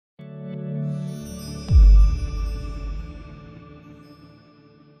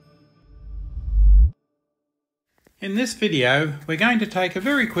In this video, we're going to take a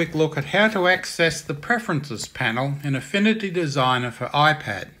very quick look at how to access the Preferences panel in Affinity Designer for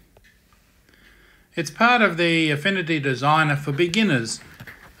iPad. It's part of the Affinity Designer for Beginners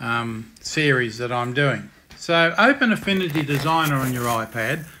series that I'm doing. So open Affinity Designer on your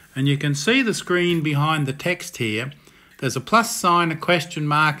iPad and you can see the screen behind the text here. There's a plus sign, a question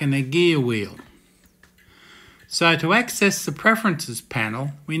mark and a gear wheel. So to access the Preferences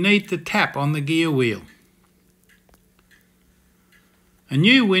panel, we need to tap on the gear wheel. A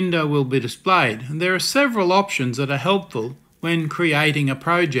new window will be displayed, and there are several options that are helpful when creating a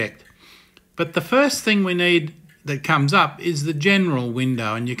project. But the first thing we need that comes up is the general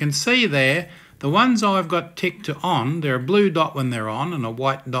window, and you can see there the ones I've got ticked to on. They're a blue dot when they're on and a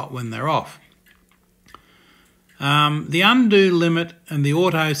white dot when they're off. The undo limit and the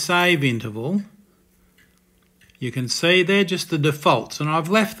auto save interval, you can see they're just the defaults, and I've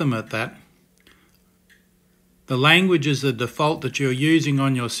left them at that. The language is the default that you're using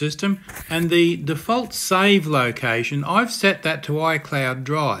on your system, and the default save location, I've set that to iCloud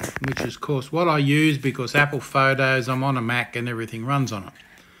Drive, which is of course what I use because Apple Photos, I'm on a Mac and everything runs on it.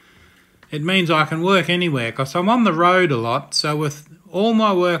 It means I can work anywhere because I'm on the road a lot, so with all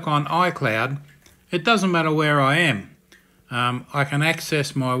my work on iCloud, it doesn't matter where I am. I can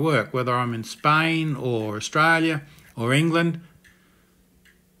access my work, whether I'm in Spain or Australia or England,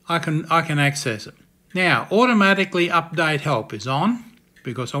 I can access it. Now, automatically update help is on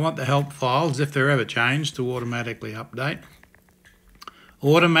because I want the help files, if they're ever changed, to automatically update.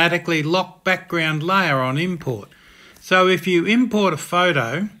 Automatically lock background layer on import. So if you import a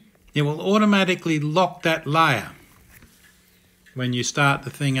photo, it will automatically lock that layer when you start the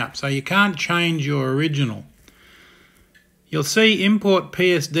thing up. So you can't change your original. You'll see import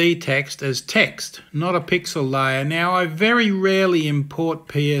PSD text as text, not a pixel layer. Now, I very rarely import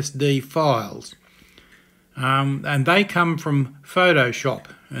PSD files. And they come from Photoshop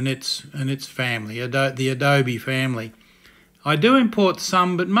and its family, the Adobe family. I do import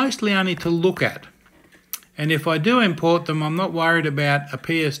some, but mostly only to look at. And if I do import them, I'm not worried about a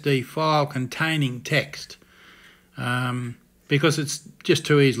PSD file containing text because it's just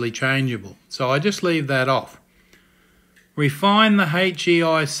too easily changeable. So I just leave that off. Refine the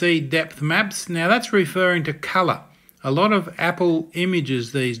HEIC depth maps. Now that's referring to colour. A lot of Apple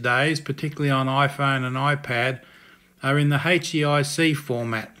images these days, particularly on iPhone and iPad, are in the HEIC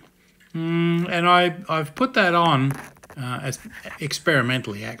format. And I've put that on as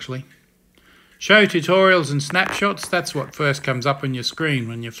experimentally, actually. Show tutorials and snapshots, that's what first comes up on your screen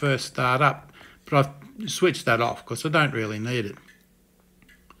when you first start up. But I've switched that off because I don't really need it.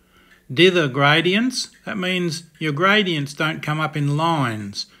 Dither gradients, that means your gradients don't come up in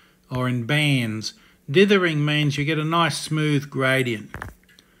lines or in bands. Dithering means you get a nice smooth gradient.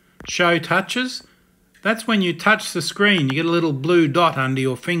 Show touches, that's when you touch the screen, you get a little blue dot under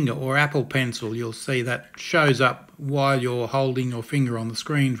your finger or Apple Pencil. You'll see that shows up while you're holding your finger on the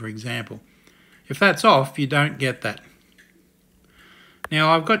screen, for example. If that's off, you don't get that.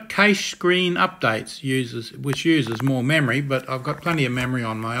 Now I've got cache screen updates, which uses more memory, but I've got plenty of memory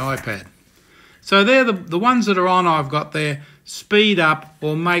on my iPad. So they're the ones that are on. I've got there, speed up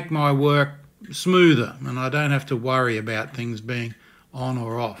or make my work smoother, and I don't have to worry about things being on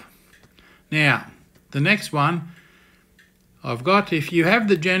or off. Now, the next one I've got, if you have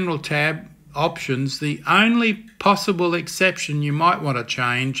the General tab options, the only possible exception you might want to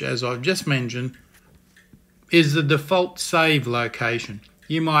change, as I've just mentioned, is the default save location.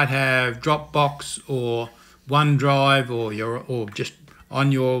 You might have Dropbox or OneDrive or just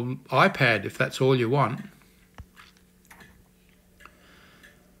on your iPad if that's all you want.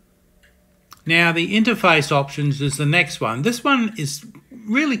 Now the interface options is the next one. This one is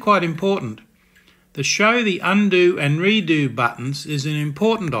really quite important. The show the undo and redo buttons is an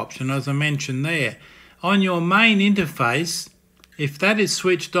important option, as I mentioned there. On your main interface, if that is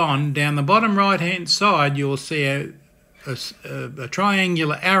switched on, down the bottom right hand side you'll see a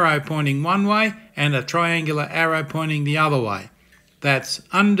triangular arrow pointing one way and a triangular arrow pointing the other way. That's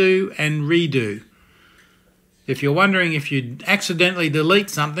undo and redo. If you're wondering if you accidentally delete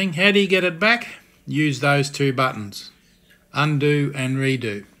something, how do you get it back? Use those two buttons, undo and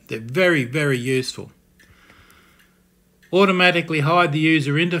redo. They're very, very useful. Automatically hide the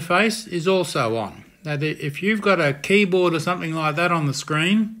user interface is also on. Now, if you've got a keyboard or something like that on the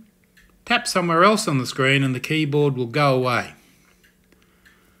screen, tap somewhere else on the screen and the keyboard will go away.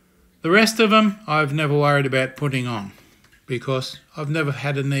 The rest of them I've never worried about putting on because I've never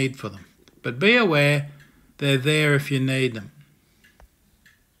had a need for them. But be aware, they're there if you need them.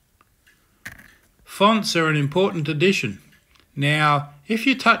 Fonts are an important addition. Now, if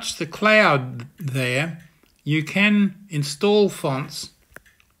you touch the cloud there, you can install fonts,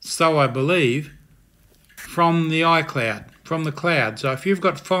 so I believe, from the iCloud, from the cloud. So if you've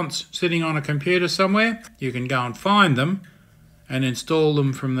got fonts sitting on a computer somewhere, you can go and find them and install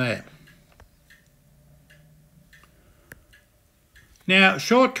them from there. Now,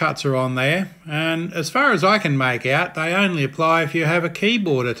 shortcuts are on there, and as far as I can make out, they only apply if you have a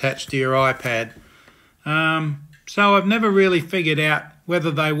keyboard attached to your iPad. So I've never really figured out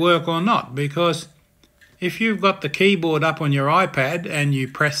whether they work or not, because if you've got the keyboard up on your iPad and you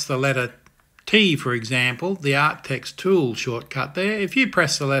press the letter T, for example, the Art Text Tool shortcut there, if you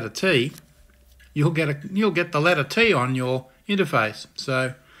press the letter T, you'll get the letter T on your interface.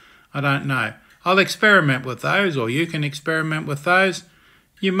 So I don't know. I'll experiment with those, or you can experiment with those.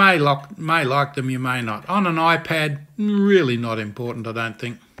 You may like them, you may not. On an iPad, really not important, I don't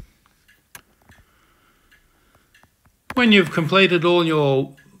think. When you've completed all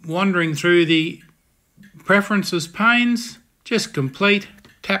your wandering through the preferences panes, just complete,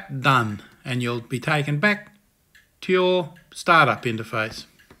 tap Done, and you'll be taken back to your startup interface.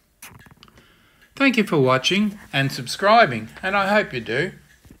 Thank you for watching and subscribing, and I hope you do.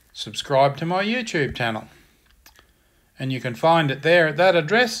 Subscribe to my YouTube channel, and you can find it there at that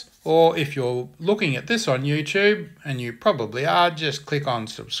address, or if you're looking at this on YouTube, and you probably are, just click on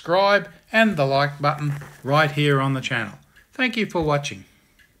subscribe and the like button right here on the channel. Thank you for watching.